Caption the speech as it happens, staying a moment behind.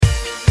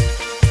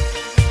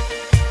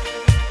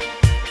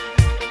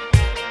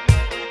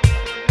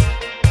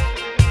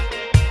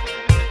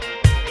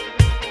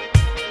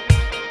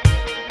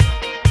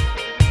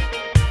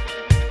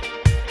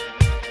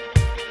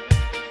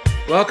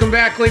Welcome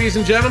back, ladies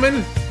and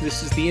gentlemen.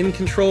 This is the In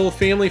Control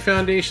Family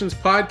Foundations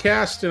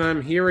podcast, and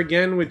I'm here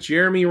again with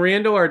Jeremy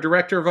Randall, our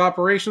Director of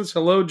Operations.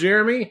 Hello,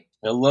 Jeremy.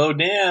 Hello,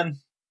 Dan.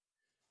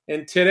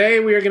 And today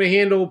we are going to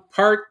handle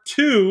part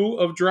 2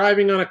 of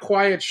driving on a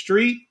quiet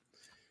street.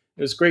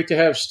 It was great to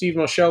have Steve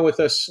Moschel with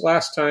us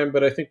last time,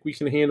 but I think we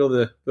can handle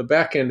the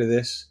back end of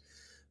this.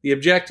 The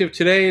objective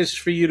today is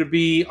for you to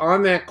be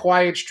on that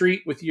quiet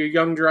street with your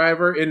young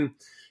driver. And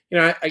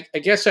I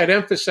guess I'd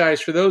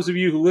emphasize for those of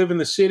you who live in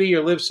the city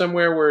or live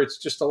somewhere where it's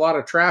just a lot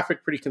of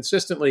traffic pretty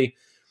consistently,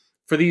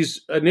 for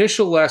these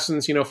initial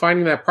lessons,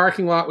 finding that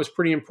parking lot was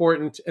pretty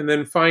important, and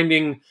then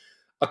finding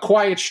a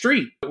quiet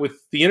street with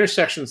the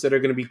intersections that are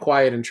going to be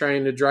quiet and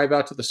trying to drive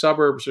out to the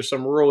suburbs or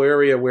some rural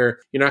area where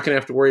you're not going to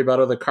have to worry about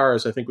other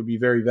cars, I think would be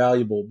very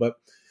valuable. But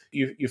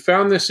you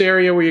found this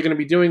area where you're going to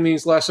be doing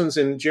these lessons.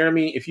 And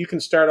Jeremy, if you can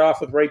start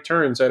off with right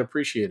turns, I'd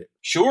appreciate it.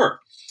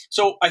 Sure.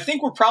 So I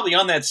think we're probably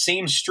on that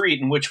same street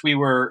in which we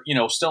were,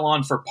 still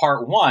on for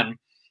part 1.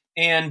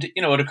 And,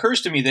 it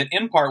occurs to me that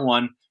in part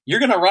 1, you're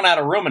going to run out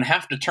of room and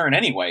have to turn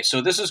anyway.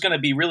 So this is going to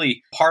be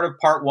really part of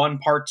part 1,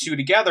 part 2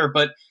 together.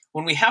 But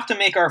when we have to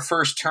make our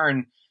first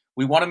turn,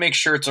 we want to make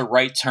sure it's a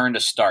right turn to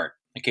start.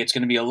 Okay, it's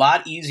going to be a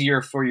lot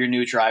easier for your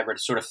new driver to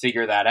sort of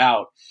figure that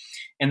out.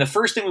 And the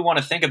first thing we want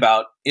to think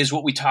about is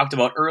what we talked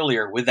about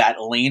earlier with that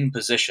lane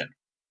position.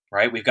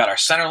 Right? We've got our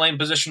center lane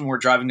position. We're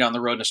driving down the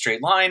road in a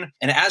straight line.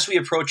 And as we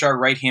approach our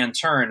right-hand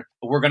turn,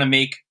 we're going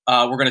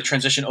to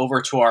transition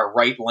over to our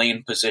right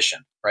lane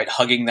position, right?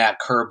 Hugging that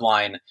curb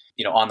line,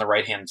 on the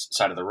right-hand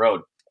side of the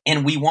road.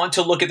 And we want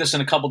to look at this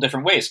in a couple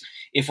different ways.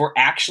 If we're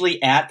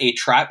actually at a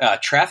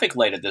traffic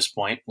light at this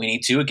point, we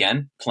need to,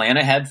 again, plan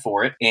ahead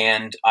for it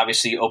and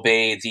obviously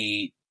obey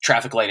the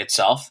traffic light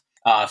itself.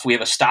 If we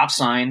have a stop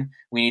sign,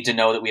 we need to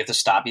know that we have to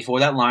stop before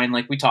that line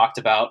like we talked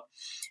about.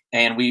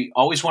 And we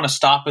always want to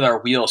stop with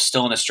our wheels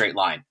still in a straight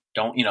line.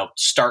 Don't,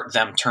 start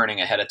them turning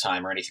ahead of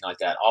time or anything like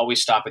that.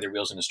 Always stop with your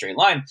wheels in a straight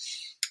line.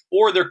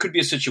 Or there could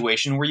be a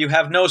situation where you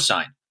have no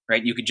sign,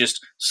 right? You could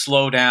just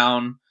slow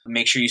down,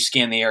 make sure you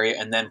scan the area,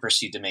 and then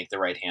proceed to make the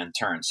right-hand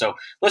turn. So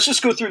let's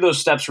just go through those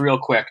steps real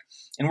quick.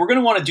 And we're going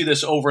to want to do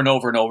this over and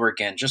over and over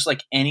again, just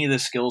like any of the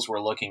skills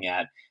we're looking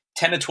at,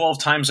 10 to 12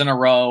 times in a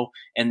row,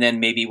 and then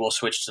maybe we'll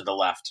switch to the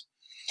left.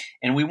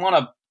 And we want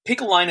to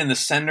pick a line in the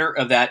center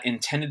of that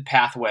intended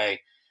pathway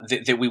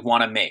that we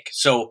want to make.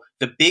 So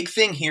the big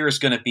thing here is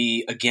going to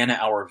be, again,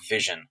 our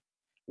vision,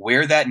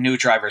 where that new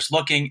driver is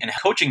looking and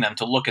coaching them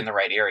to look in the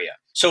right area.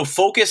 So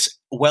focus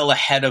well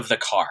ahead of the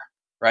car,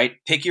 right?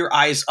 Pick your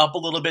eyes up a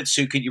little bit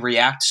so you could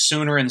react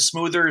sooner and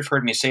smoother. You've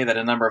heard me say that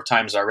a number of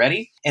times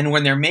already. And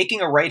when they're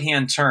making a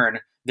right-hand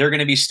turn, they're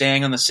going to be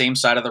staying on the same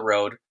side of the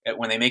road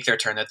when they make their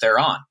turn that they're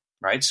on,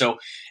 right? So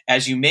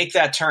as you make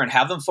that turn,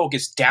 have them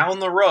focus down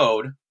the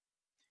road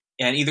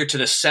and either to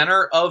the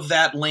center of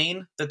that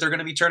lane that they're going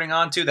to be turning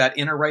onto, that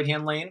inner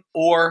right-hand lane,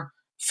 or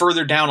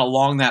further down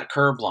along that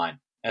curb line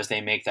as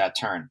they make that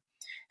turn.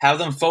 Have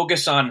them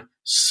focus on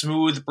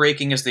smooth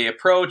braking as they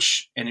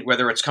approach, and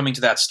whether it's coming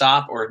to that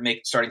stop or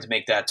starting to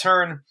make that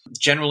turn.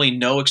 Generally,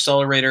 no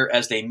accelerator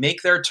as they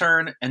make their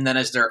turn, and then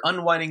as they're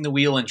unwinding the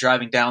wheel and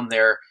driving down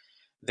their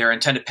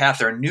intended path,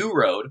 their new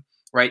road,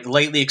 right,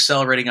 lightly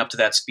accelerating up to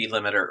that speed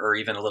limit or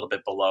even a little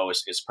bit below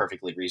is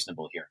perfectly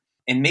reasonable here.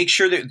 And make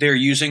sure that they're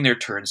using their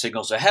turn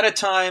signals ahead of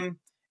time.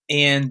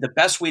 And the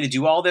best way to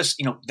do all this,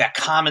 that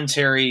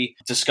commentary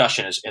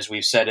discussion, as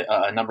we've said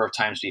a number of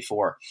times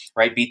before,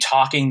 right? Be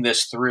talking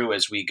this through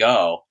as we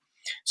go.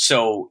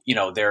 So,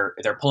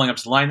 they're pulling up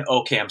to the line.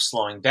 Okay, I'm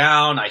slowing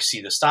down. I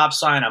see the stop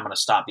sign. I'm going to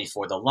stop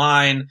before the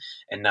line.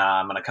 And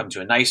I'm going to come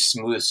to a nice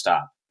smooth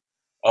stop.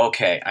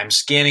 Okay, I'm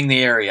scanning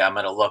the area. I'm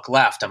going to look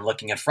left. I'm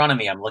looking in front of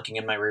me. I'm looking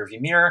in my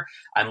rearview mirror.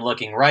 I'm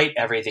looking right.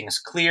 Everything's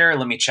clear.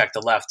 Let me check the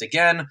left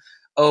again.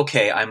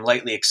 Okay, I'm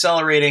lightly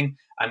accelerating.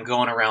 I'm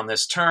going around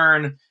this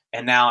turn.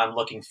 And now I'm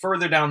looking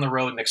further down the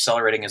road and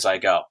accelerating as I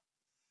go.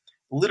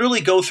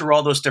 Literally go through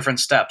all those different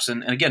steps.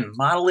 And again,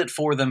 model it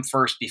for them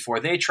first before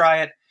they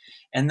try it.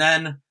 And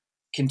then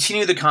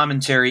continue the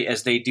commentary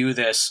as they do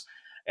this.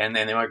 And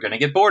then they're going to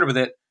get bored with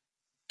it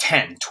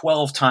 10,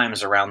 12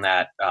 times around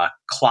that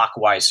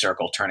clockwise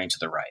circle turning to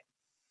the right.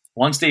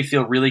 Once they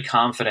feel really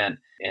confident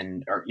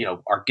and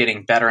are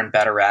getting better and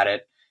better at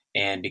it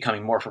and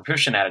becoming more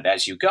proficient at it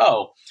as you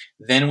go,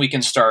 then we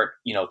can start,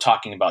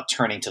 talking about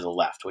turning to the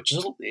left, which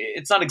is,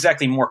 it's not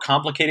exactly more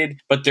complicated,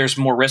 but there's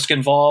more risk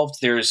involved.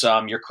 There's,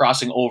 you're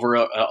crossing over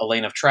a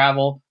lane of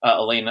travel,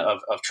 a lane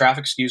of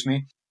traffic,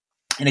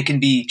 and it can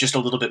be just a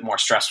little bit more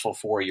stressful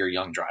for your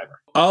young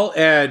driver. I'll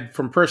add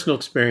from personal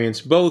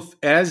experience, both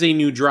as a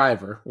new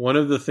driver, one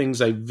of the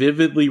things I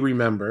vividly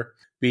remember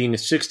being a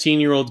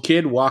 16-year-old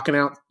kid walking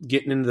out,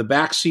 getting into the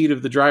back seat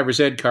of the driver's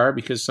ed car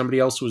because somebody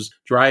else was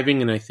driving.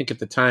 And I think at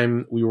the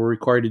time we were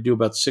required to do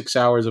about 6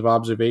 hours of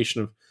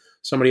observation of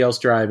somebody else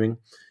driving.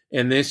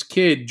 And this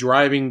kid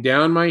driving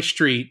down my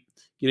street,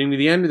 getting to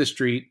the end of the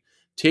street,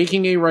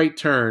 taking a right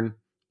turn,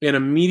 and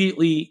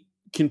immediately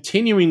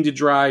continuing to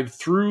drive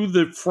through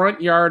the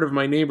front yard of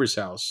my neighbor's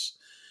house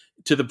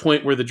to the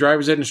point where the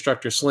driver's ed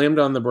instructor slammed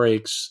on the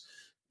brakes,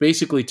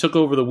 basically took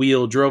over the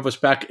wheel, drove us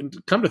back. And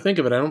come to think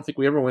of it, I don't think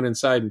we ever went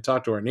inside and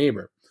talked to our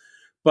neighbor.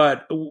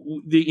 But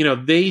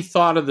they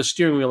thought of the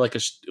steering wheel like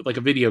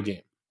a video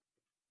game,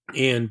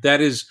 and that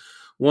is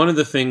one of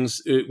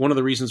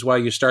the reasons why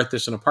you start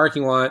this in a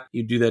parking lot.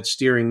 You do that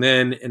steering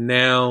then, and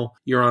now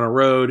you're on a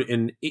road,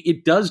 and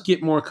it does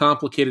get more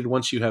complicated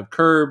once you have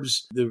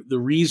curbs. The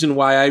reason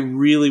why I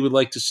really would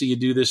like to see you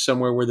do this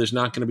somewhere where there's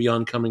not going to be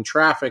oncoming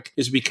traffic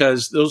is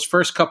because those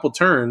first couple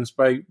turns,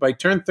 by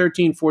turn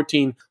 13,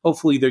 14,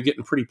 hopefully they're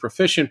getting pretty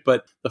proficient,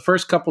 but the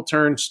first couple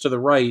turns to the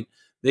right,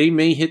 they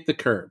may hit the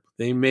curb.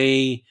 They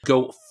may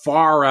go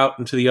far out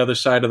into the other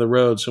side of the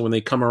road. So when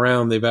they come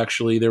around,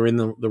 they're in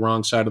the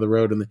wrong side of the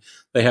road and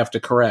they have to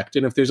correct.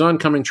 And if there's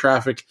oncoming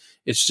traffic,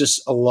 it's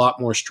just a lot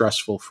more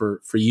stressful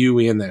for you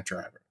and that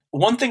driver.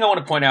 One thing I want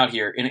to point out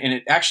here, and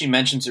it actually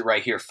mentions it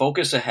right here,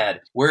 focus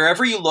ahead.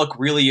 Wherever you look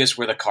really is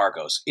where the car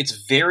goes.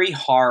 It's very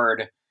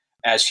hard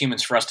as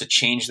humans for us to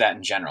change that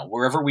in general.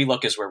 Wherever we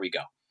look is where we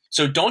go.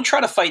 So don't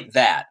try to fight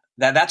that.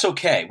 That's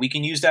okay. We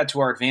can use that to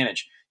our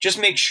advantage. Just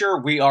make sure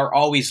we are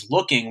always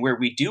looking where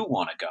we do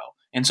want to go.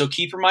 And so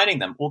keep reminding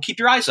them, well, keep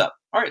your eyes up.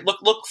 All right,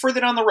 look further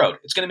down the road.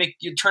 It's going to make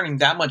you turning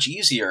that much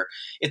easier.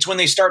 It's when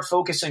they start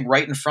focusing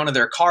right in front of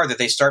their car that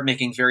they start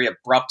making very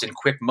abrupt and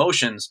quick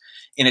motions,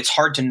 and it's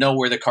hard to know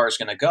where the car is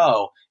going to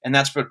go. And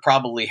that's what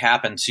probably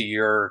happened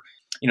to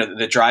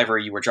the driver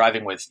you were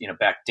driving with,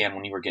 back, Dan,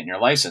 when you were getting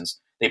your license.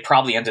 They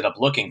probably ended up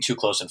looking too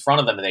close in front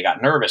of them, and they got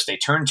nervous. They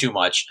turned too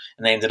much,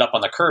 and they ended up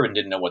on the curb and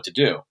didn't know what to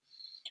do.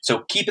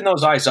 So keeping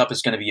those eyes up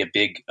is going to be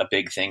a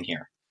big thing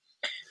here.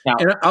 Now,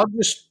 and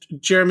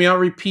Jeremy, I'll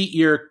repeat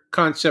your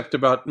concept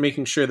about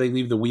making sure they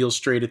leave the wheel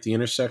straight at the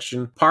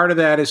intersection. Part of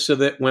that is so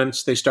that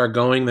once they start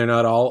going, they're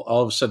not all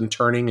of a sudden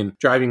turning and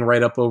driving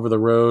right up over the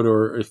road,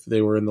 or if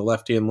they were in the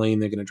left-hand lane,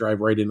 they're going to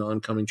drive right into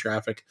oncoming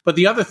traffic. But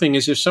the other thing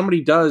is if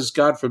somebody does,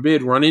 God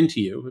forbid, run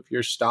into you, if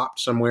you're stopped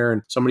somewhere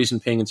and somebody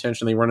isn't paying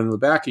attention, they run into the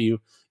back of you,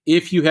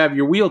 if you have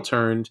your wheel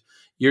turned,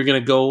 you're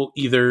going to go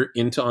either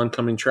into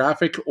oncoming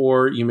traffic,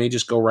 or you may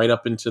just go right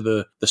up into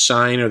the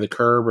sign or the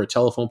curb or a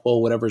telephone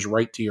pole, whatever's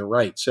right to your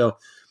right. So,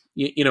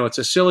 it's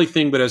a silly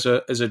thing, but as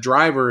a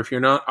driver, if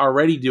you're not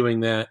already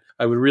doing that,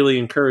 I would really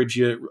encourage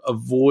you to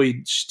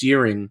avoid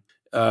steering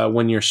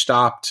when you're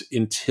stopped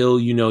until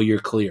you're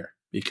clear.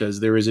 Because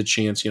there is a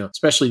chance,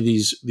 especially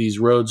these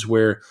roads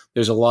where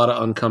there's a lot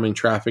of oncoming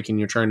traffic and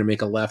you're trying to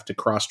make a left to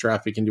cross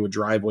traffic into a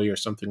driveway or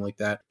something like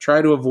that.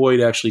 Try to avoid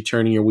actually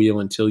turning your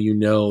wheel until you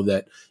know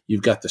that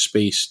you've got the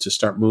space to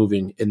start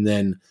moving, and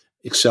then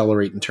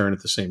accelerate and turn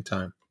at the same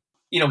time.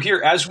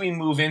 Here, as we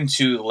move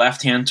into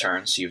left-hand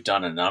turns, you've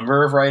done a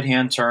number of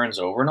right-hand turns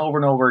over and over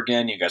and over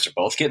again. You guys are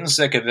both getting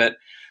sick of it.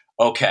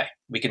 Okay,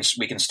 we can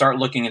start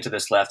looking into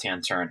this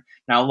left-hand turn.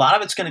 Now, a lot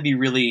of it's going to be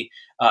really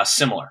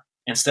similar.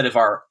 Instead of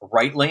our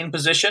right lane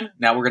position,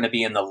 now we're going to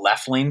be in the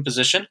left lane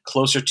position,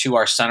 closer to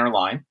our center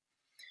line.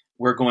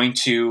 We're going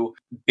to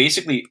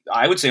basically,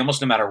 I would say almost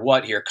no matter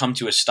what here, come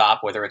to a stop,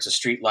 whether it's a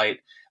street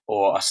light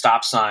or a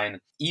stop sign,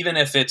 even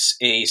if it's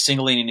a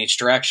single lane in each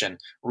direction,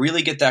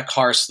 really get that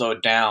car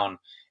slowed down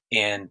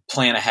and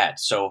plan ahead.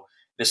 So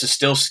this is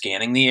still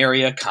scanning the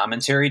area,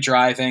 commentary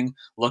driving,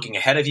 looking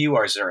ahead of you.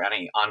 Or is there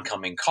any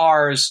oncoming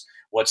cars?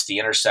 What's the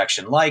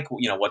intersection like?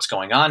 What's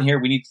going on here?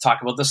 We need to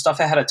talk about this stuff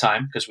ahead of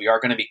time because we are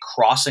going to be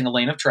crossing a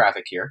lane of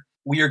traffic here.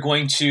 We are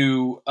going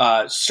to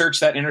search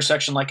that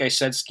intersection, like I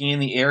said, scan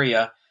the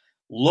area,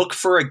 look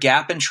for a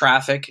gap in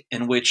traffic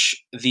in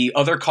which the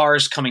other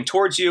cars coming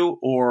towards you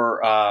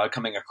or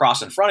coming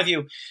across in front of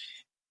you,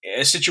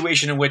 a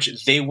situation in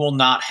which they will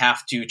not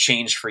have to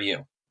change for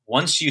you.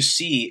 Once you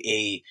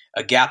see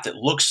a gap that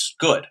looks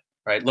good,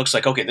 right? Looks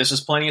like, okay, this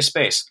is plenty of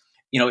space.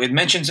 It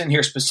mentions in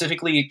here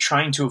specifically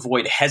trying to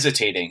avoid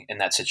hesitating in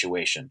that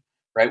situation,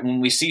 right? When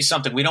we see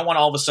something, we don't want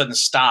to all of a sudden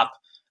stop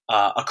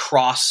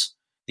across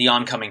the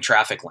oncoming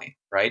traffic lane,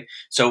 right?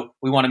 So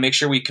we want to make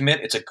sure we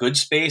commit. It's a good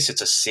space. It's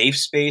a safe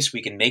space.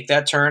 We can make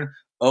that turn.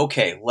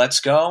 Okay,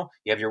 let's go.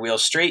 You have your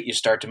wheels straight. You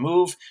start to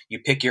move. You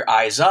pick your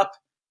eyes up,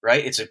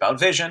 right? It's about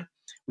vision.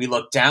 We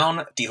look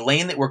down the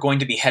lane that we're going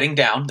to be heading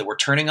down, that we're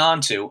turning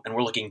onto, and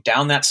we're looking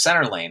down that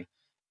center lane.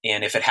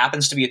 And if it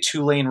happens to be a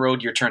 2-lane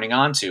road you're turning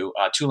onto,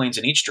 2 lanes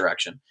in each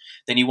direction,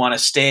 then you want to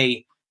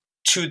stay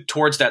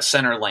towards that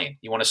center lane.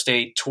 You want to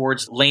stay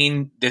towards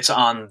lane that's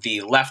on the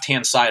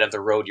left-hand side of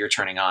the road you're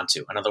turning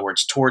onto. In other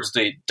words, towards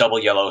the double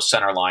yellow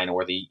center line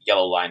or the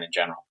yellow line in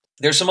general.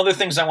 There's some other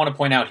things I want to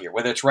point out here.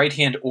 Whether it's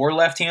right-hand or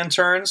left-hand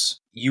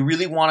turns, you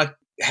really want to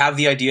have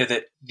the idea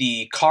that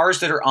the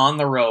cars that are on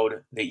the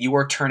road that you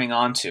are turning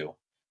onto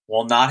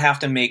will not have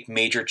to make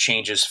major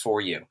changes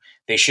for you.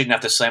 They shouldn't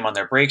have to slam on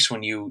their brakes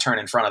when you turn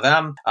in front of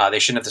them. They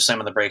shouldn't have to slam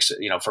on the brakes,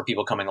 for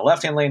people coming the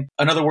left-hand lane.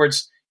 In other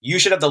words, you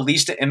should have the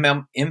least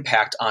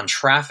impact on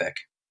traffic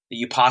that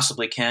you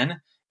possibly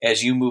can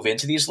as you move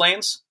into these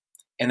lanes,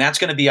 and that's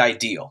going to be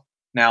ideal.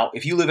 Now,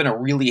 if you live in a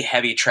really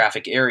heavy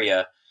traffic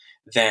area,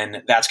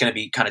 then that's going to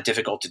be kind of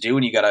difficult to do,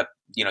 and you got to,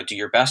 do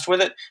your best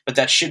with it. But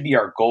that should be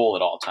our goal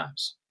at all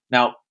times.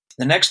 Now,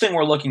 the next thing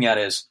we're looking at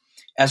is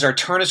as our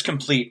turn is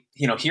complete,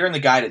 here in the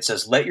guide it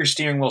says, let your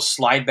steering wheel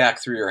slide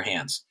back through your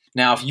hands.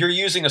 Now, if you're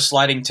using a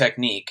sliding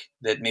technique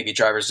that maybe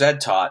driver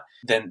Zed taught,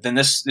 then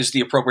this is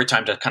the appropriate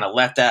time to kind of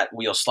let that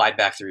wheel slide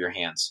back through your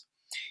hands.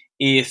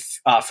 If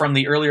from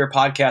the earlier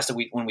podcast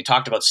when we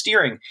talked about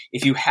steering,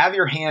 if you have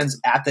your hands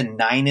at the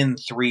 9 and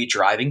 3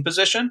 driving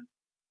position,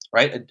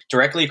 right,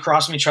 directly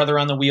across from each other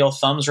on the wheel,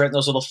 thumbs right in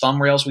those little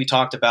thumb rails we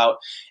talked about,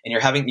 and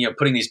you're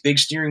putting these big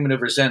steering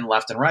maneuvers in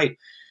left and right.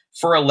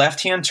 For a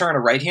left-hand turn, a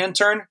right-hand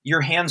turn,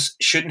 your hands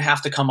shouldn't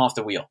have to come off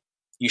the wheel.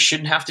 You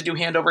shouldn't have to do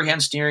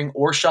hand-over-hand steering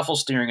or shuffle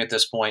steering at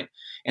this point.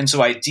 And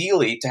so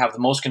ideally, to have the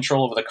most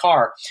control over the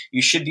car,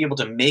 you should be able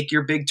to make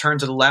your big turn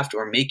to the left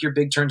or make your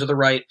big turn to the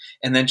right,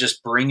 and then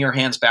just bring your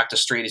hands back to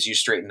straight as you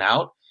straighten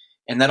out.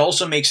 And that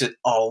also makes it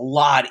a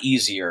lot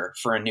easier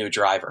for a new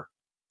driver.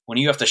 When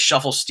you have to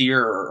shuffle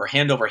steer or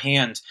hand over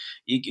hand,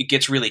 it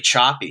gets really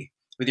choppy.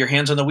 With your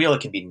hands on the wheel,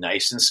 it can be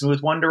nice and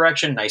smooth one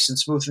direction, nice and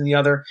smooth in the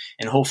other,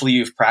 and hopefully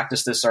you've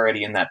practiced this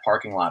already in that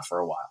parking lot for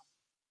a while.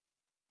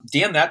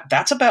 Dan,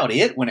 that's about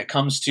it when it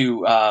comes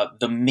to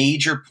the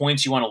major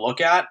points you want to look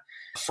at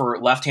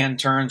for left-hand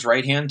turns,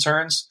 right-hand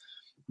turns.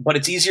 But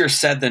it's easier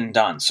said than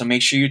done. So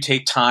make sure you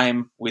take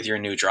time with your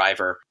new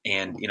driver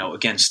and,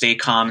 again, stay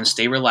calm and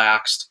stay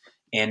relaxed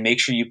and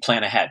make sure you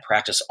plan ahead.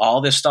 Practice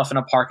all this stuff in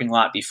a parking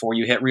lot before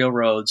you hit real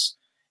roads.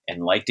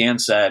 And like Dan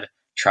said,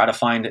 try to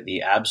find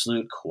the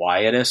absolute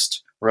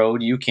quietest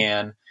road you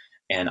can.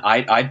 And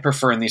I'd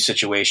prefer in these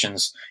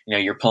situations,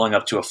 you're pulling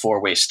up to a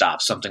 4-way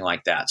stop, something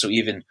like that. So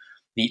even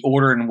the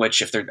order in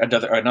which if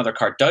another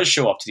car does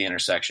show up to the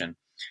intersection,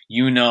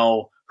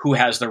 who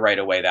has the right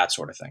of way, that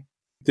sort of thing.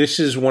 This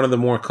is one of the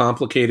more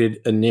complicated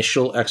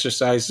initial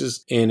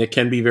exercises, and it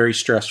can be very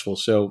stressful.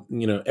 So,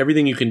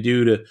 everything you can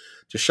do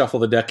to shuffle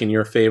the deck in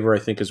your favor, I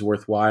think, is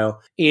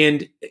worthwhile.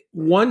 And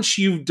once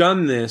you've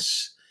done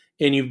this,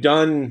 and you've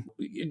done,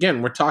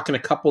 again, we're talking a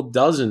couple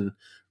dozen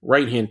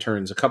right-hand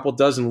turns, a couple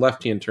dozen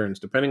left-hand turns,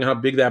 depending on how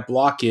big that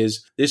block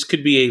is. This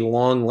could be a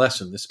long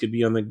lesson. This could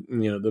be on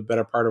the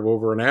better part of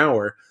over an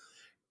hour.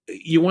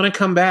 You want to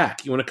come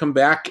back. You want to come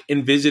back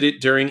and visit it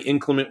during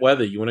inclement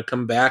weather. You want to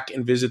come back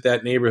and visit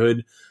that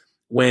neighborhood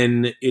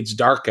when it's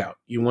dark out.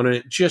 You want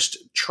to just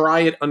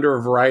try it under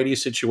a variety of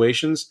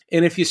situations.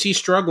 And if you see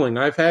struggling,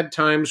 I've had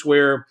times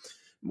where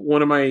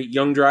one of my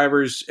young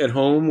drivers at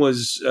home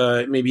was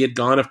maybe had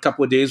gone a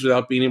couple of days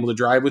without being able to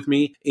drive with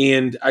me.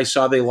 And I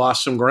saw they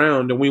lost some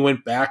ground. And we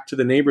went back to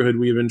the neighborhood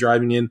we had been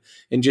driving in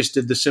and just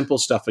did the simple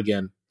stuff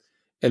again.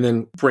 And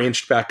then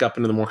branched back up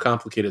into the more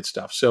complicated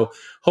stuff. So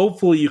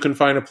hopefully you can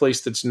find a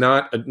place that's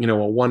not a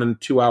 1 and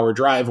 2 hour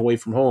drive away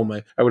from home.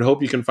 I would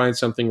hope you can find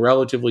something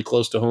relatively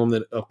close to home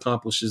that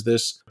accomplishes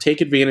this. Take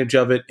advantage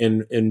of it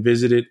and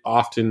visit it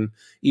often,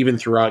 even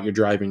throughout your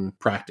driving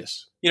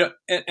practice.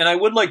 And I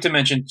would like to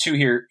mention too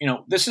here,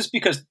 this is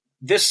because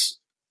this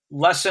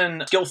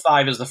lesson, Skill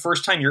 5, is the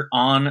first time you're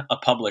on a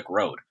public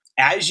road.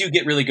 As you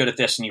get really good at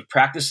this and you've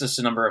practiced this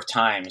a number of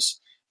times,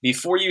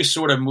 before you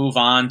sort of move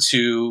on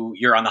to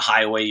you're on the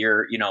highway,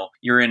 you're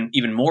in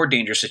even more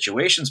dangerous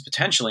situations,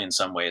 potentially in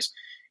some ways,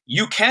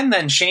 you can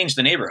then change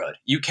the neighborhood.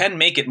 You can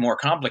make it more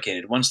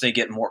complicated once they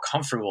get more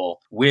comfortable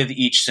with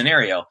each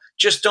scenario.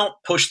 Just don't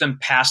push them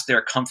past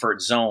their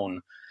comfort zone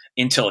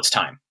until it's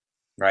time,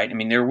 right? I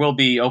mean, there will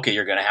be, you're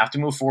going to have to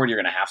move forward.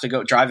 You're going to have to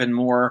go drive in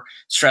more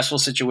stressful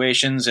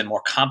situations and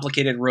more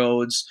complicated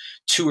roads,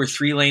 2 or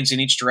 3 lanes in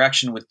each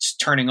direction with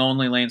turning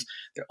only lanes.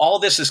 All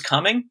this is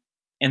coming.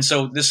 And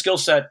so this skill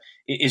set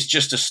is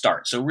just a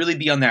start. So really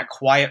be on that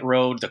quiet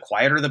road, the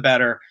quieter the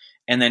better.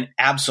 And then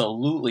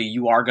absolutely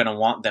you are going to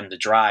want them to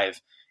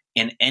drive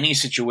in any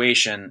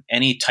situation,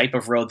 any type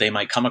of road they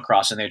might come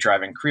across in their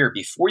driving career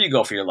before you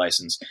go for your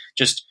license.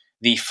 Just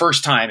the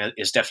first time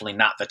is definitely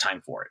not the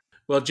time for it.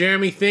 Well,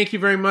 Jeremy, thank you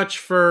very much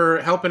for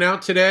helping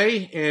out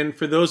today. And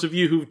for those of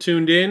you who've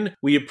tuned in,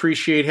 we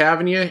appreciate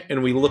having you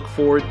and we look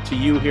forward to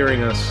you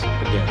hearing us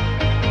again.